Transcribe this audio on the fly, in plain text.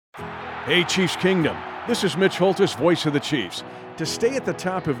Hey, Chiefs Kingdom. This is Mitch Holtis, voice of the Chiefs. To stay at the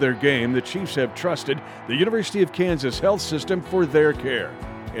top of their game, the Chiefs have trusted the University of Kansas Health System for their care.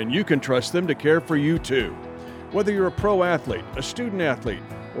 And you can trust them to care for you too. Whether you're a pro athlete, a student athlete,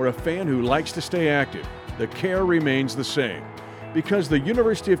 or a fan who likes to stay active, the care remains the same. Because the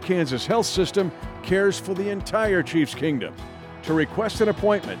University of Kansas Health System cares for the entire Chiefs Kingdom. To request an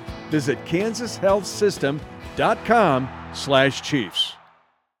appointment, visit kansashealthsystem.com/Chiefs.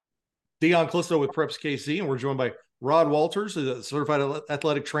 Dion Callisto with Preps KC, and we're joined by Rod Walters, a certified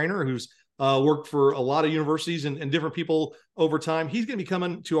athletic trainer who's worked for a lot of universities and different people over time. He's going to be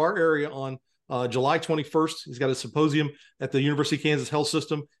coming to our area on July 21st. He's got a symposium at the University of Kansas Health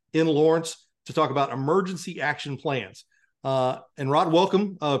System in Lawrence to talk about emergency action plans. And Rod,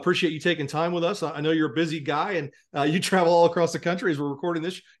 welcome. Appreciate you taking time with us. I know you're a busy guy and you travel all across the country. As we're recording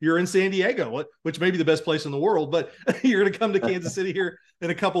this, you're in San Diego, which may be the best place in the world, but you're going to come to Kansas City here in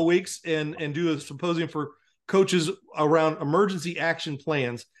a couple of weeks and do a symposium for coaches around emergency action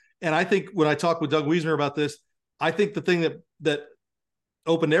plans. And I think when I talked with Doug Wiesner about this, I think the thing that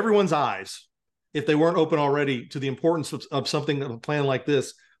opened everyone's eyes, if they weren't open already, to the importance of something, of a plan like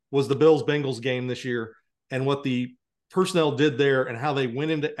this, was the Bills-Bengals game this year and what the personnel did there and how they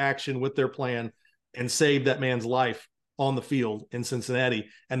went into action with their plan and saved that man's life on the field in Cincinnati.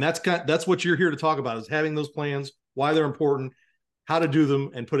 And that's what you're here to talk about, is having those plans, why they're important, how to do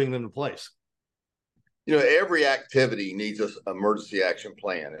them, and putting them in place. You know, every activity needs an emergency action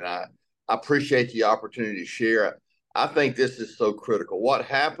plan. And I appreciate the opportunity to share. I think this is so critical. What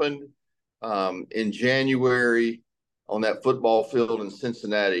happened in January on that football field in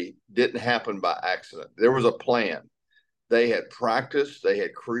Cincinnati didn't happen by accident. There was a plan. They had practiced, they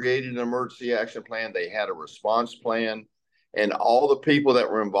had created an emergency action plan, they had a response plan, and all the people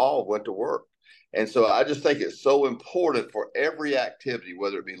that were involved went to work. And so I just think it's so important for every activity,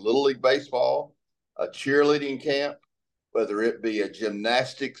 whether it be Little League Baseball, a cheerleading camp, whether it be a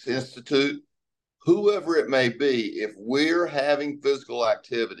gymnastics institute, whoever it may be, if we're having physical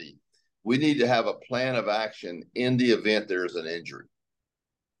activity, we need to have a plan of action in the event there's an injury.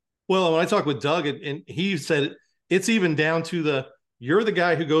 Well, when I talked with Doug, and he said it's even down to you're the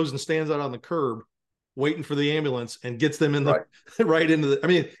guy who goes and stands out on the curb waiting for the ambulance and gets them in the right into the, I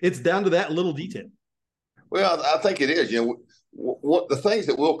mean, it's down to that little detail. Well, I think it is. You know, what the things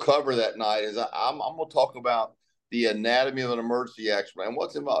that we'll cover that night is I'm going to talk about the anatomy of an emergency action plan.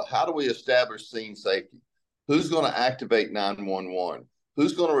 What's involved? How do we establish scene safety? Who's going to activate 911?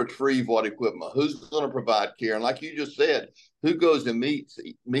 Who's going to retrieve what equipment? Who's going to provide care? And like you just said, who goes and meets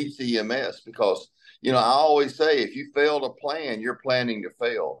EMS? Because, you know, I always say, if you fail to plan, you're planning to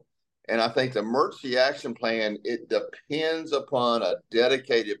fail. And I think the emergency action plan, it depends upon a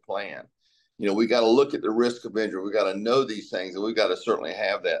dedicated plan. You know, we got to look at the risk of injury. We got to know these things, and we got to certainly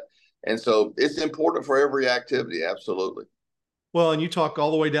have that. And so it's important for every activity. Absolutely. Well, and you talk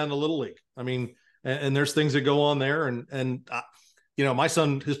all the way down to Little League. I mean, and there's things that go on there. And you know, my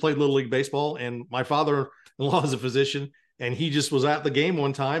son has played Little League baseball, and my father-in-law is a physician, and he just was at the game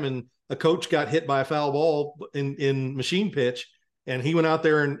one time, and a coach got hit by a foul ball in machine pitch, and he went out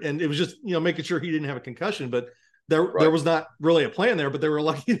there and it was just, you know, making sure he didn't have a concussion, but there was not really a plan there, but they were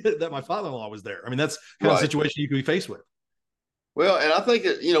lucky that my father-in-law was there. I mean, that's the kind of situation you could be faced with. Well, and I think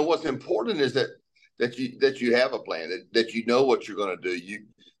that, you know, what's important is that you have a plan, that you know what you're going to do.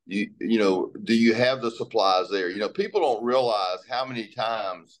 You know, do you have the supplies there? You know, people don't realize how many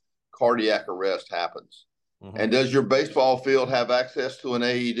times cardiac arrest happens. Mm-hmm. And does your baseball field have access to an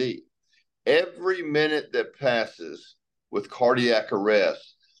AED? Every minute that passes with cardiac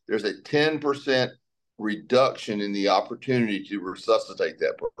arrest, there's a 10% reduction in the opportunity to resuscitate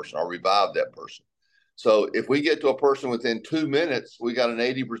that person or revive that person. So if we get to a person within 2 minutes, we got an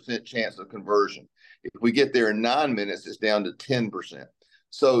 80% chance of conversion. If we get there in 9 minutes, it's down to 10%.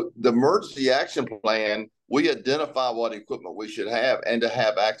 So the emergency action plan, we identify what equipment we should have and to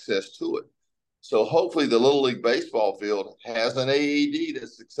have access to it. So hopefully the Little League baseball field has an AED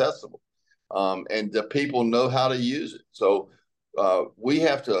that's accessible, and the people know how to use it. So we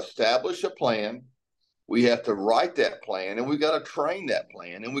have to establish a plan. We have to write that plan, and we got to train that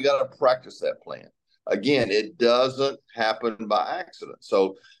plan, and we got to practice that plan. Again, it doesn't happen by accident.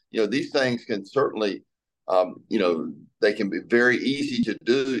 So, you know, these things can certainly, you know, they can be very easy to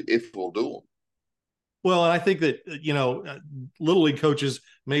do if we'll do them. Well, and I think that, you know, Little League coaches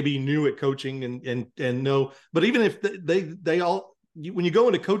may be new at coaching and know, but even if they all, when you go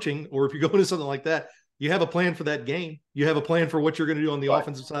into coaching, or if you go into something like that, you have a plan for that game. You have a plan for what you're going to do on the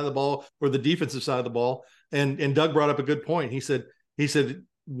offensive side of the ball or the defensive side of the ball. And Doug brought up a good point. He said,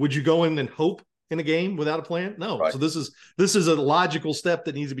 would you go in and hope in a game without a plan? No. Right. So this is a logical step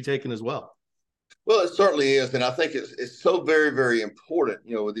that needs to be taken as well. Well, it certainly is, and I think it's so very, very important,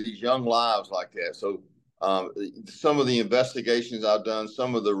 with these young lives like that. So, some of the investigations I've done,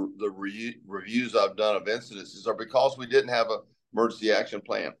 some of the reviews I've done of incidences are because we didn't have an emergency action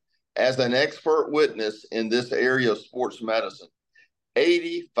plan. As an expert witness in this area of sports medicine,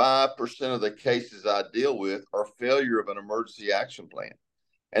 85% of the cases I deal with are failure of an emergency action plan,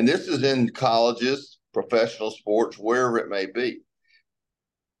 and this is in colleges, professional sports, wherever it may be.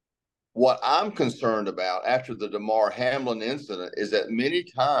 What I'm concerned about after the Damar Hamlin incident is that many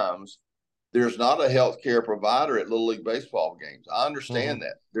times there's not a healthcare provider at Little League baseball games. I understand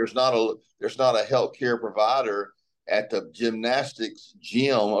that there's not a healthcare provider at the gymnastics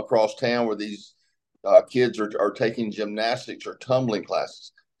gym across town where these kids are taking gymnastics or tumbling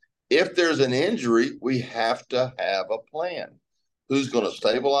classes. If there's an injury, we have to have a plan. Who's going to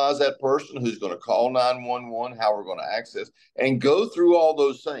stabilize that person, who's going to call 911, how we're going to access, and go through all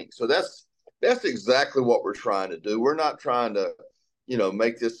those things. So that's exactly what we're trying to do. We're not trying to,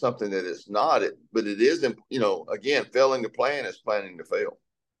 make this something that it's not, but it is, again, failing to plan is planning to fail.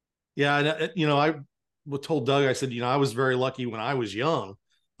 Yeah. And, I told Doug, I said, I was very lucky when I was young.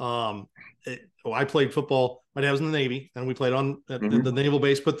 I played football. My dad was in the Navy, and we played on the naval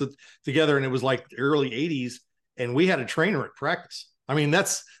base, put together, and it was like the early 80s. And we had a trainer at practice. I mean,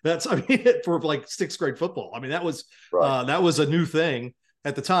 that's for like sixth grade football. I mean, that was a new thing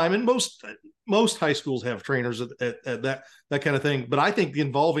at the time. And most high schools have trainers at that kind of thing. But I think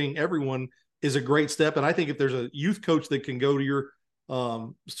involving everyone is a great step. And I think if there's a youth coach that can go to your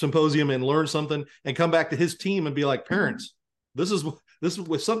symposium and learn something and come back to his team and be like, parents, this is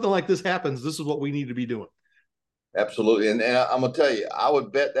if something like this happens, this is what we need to be doing. Absolutely. And I'm going to tell you, I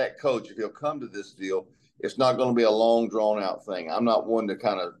would bet that coach, if he'll come to this deal, it's not going to be a long, drawn-out thing. I'm not one to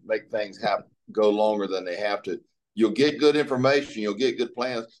kind of make things go longer than they have to. You'll get good information, you'll get good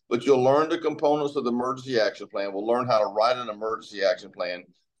plans, but you'll learn the components of the emergency action plan. We'll learn how to write an emergency action plan.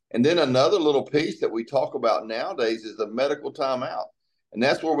 And then another little piece that we talk about nowadays is the medical timeout. And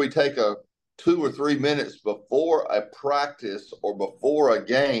that's where we take a 2 or 3 minutes before a practice or before a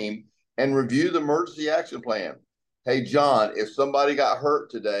game and review the emergency action plan. Hey, John, if somebody got hurt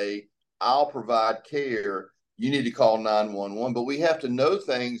today, I'll provide care. You need to call 911. But we have to know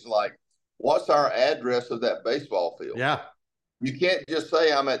things like, what's our address of that baseball field? Yeah. You can't just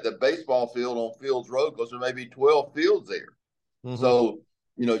say I'm at the baseball field on Fields Road because there may be 12 fields there. Mm-hmm. So,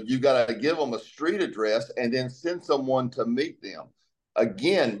 you got to give them a street address and then send someone to meet them.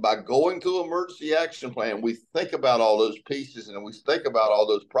 Again, by going to emergency action plan, we think about all those pieces and we think about all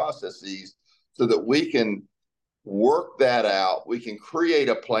those processes so that we can work that out. We can create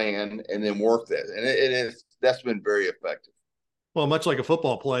a plan and then work that. And that's been very effective. Well, much like a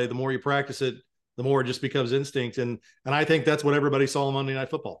football play, the more you practice it, the more it just becomes instinct. And I think that's what everybody saw on Monday Night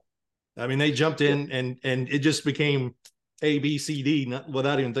Football. I mean, they jumped in and it just became A, B, C, D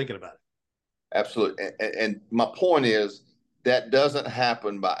without even thinking about it. Absolutely. And my point is that doesn't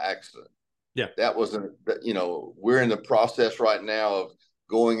happen by accident. Yeah. That wasn't, we're in the process right now of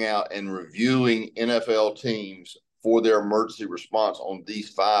going out and reviewing NFL teams for their emergency response on these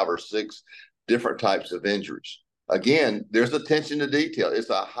 5 or 6 different types of injuries. Again, there's attention to detail. It's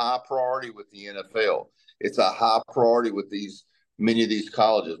a high priority with the NFL. It's a high priority with many of these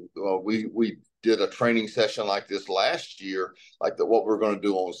colleges. We did a training session like this last year, like what we're going to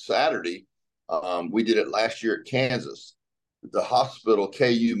do on Saturday. We did it last year at Kansas. The hospital,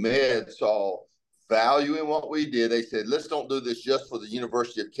 KU Med, saw value in what we did. They said, let's don't do this just for the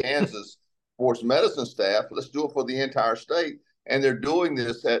University of Kansas sports medicine staff. Let's do it for the entire state. And they're doing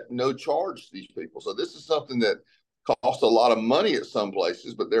this at no charge to these people. So this is something that costs a lot of money at some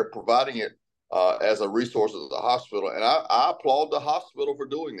places, but they're providing it as a resource of the hospital. And I applaud the hospital for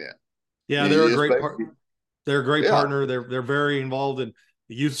doing that. Yeah, they're a great partner. They're a great partner. They're very involved in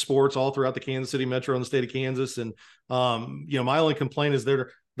the youth sports all throughout the Kansas City Metro and the state of Kansas. And my only complaint is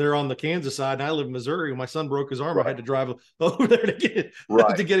they're on the Kansas side, and I live in Missouri. When my son broke his arm, I had to drive over there to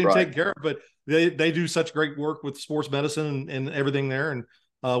get him taken care of. But they do such great work with sports medicine and everything there, and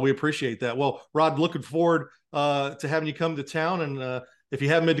we appreciate that. Well, Rod, looking forward to having you come to town. And if you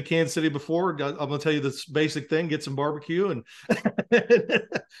haven't been to Kansas City before, I'm going to tell you this basic thing: get some barbecue and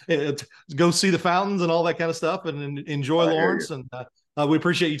go see the fountains and all that kind of stuff, and enjoy Lawrence. And we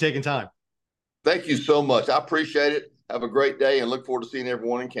appreciate you taking time. Thank you so much. I appreciate it. Have a great day and look forward to seeing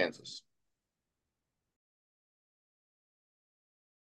everyone in Kansas.